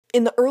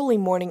In the early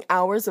morning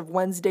hours of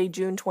Wednesday,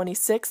 June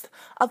 26th,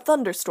 a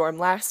thunderstorm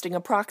lasting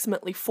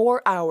approximately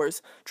 4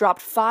 hours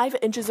dropped 5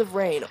 inches of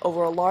rain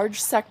over a large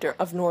sector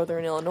of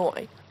northern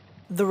Illinois.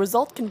 The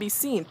result can be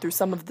seen through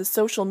some of the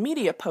social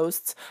media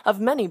posts of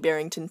many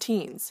Barrington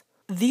teens.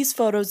 These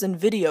photos and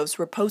videos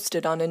were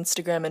posted on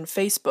Instagram and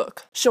Facebook,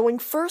 showing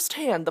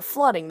firsthand the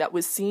flooding that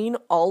was seen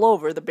all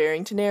over the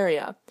Barrington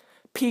area.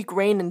 Peak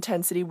rain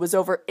intensity was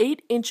over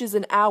 8 inches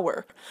an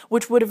hour,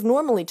 which would have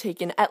normally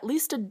taken at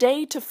least a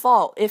day to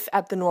fall if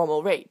at the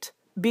normal rate.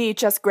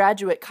 BHS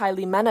graduate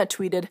Kylie Mena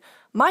tweeted,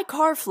 "My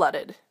car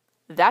flooded."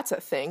 That's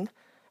a thing.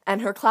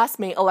 And her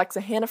classmate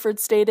Alexa Hannaford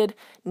stated,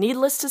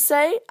 "Needless to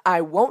say,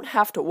 I won't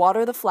have to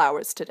water the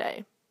flowers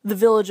today." The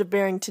Village of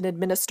Barrington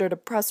administered a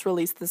press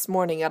release this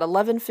morning at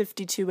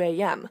 11:52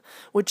 a.m.,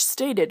 which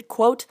stated,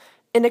 quote,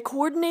 "In a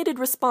coordinated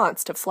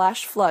response to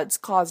flash floods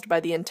caused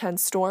by the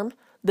intense storm,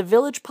 the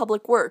Village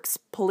Public Works,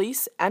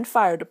 police, and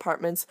fire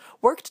departments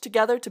worked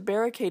together to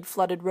barricade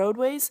flooded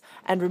roadways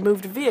and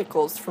removed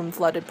vehicles from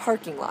flooded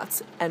parking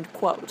lots," end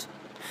quote.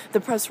 The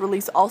press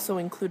release also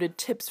included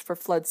tips for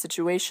flood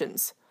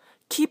situations.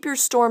 Keep your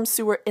storm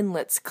sewer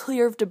inlets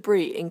clear of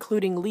debris,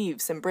 including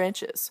leaves and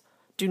branches.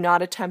 Do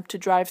not attempt to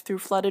drive through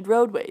flooded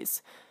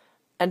roadways.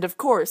 And of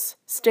course,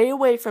 stay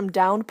away from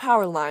downed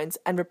power lines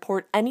and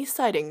report any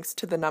sightings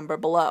to the number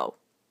below.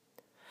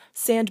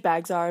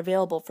 Sandbags are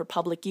available for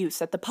public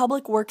use at the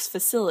Public Works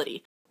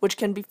facility, which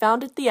can be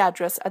found at the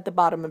address at the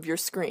bottom of your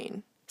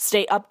screen.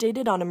 Stay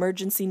updated on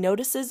emergency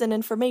notices and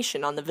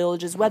information on the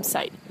Village's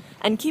website,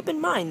 and keep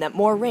in mind that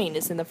more rain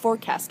is in the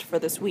forecast for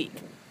this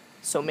week.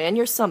 So man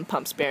your sump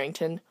pumps,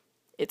 Barrington.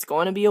 It's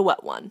going to be a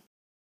wet one.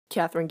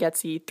 Catherine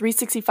Getze,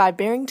 365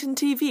 Barrington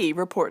TV,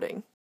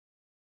 reporting.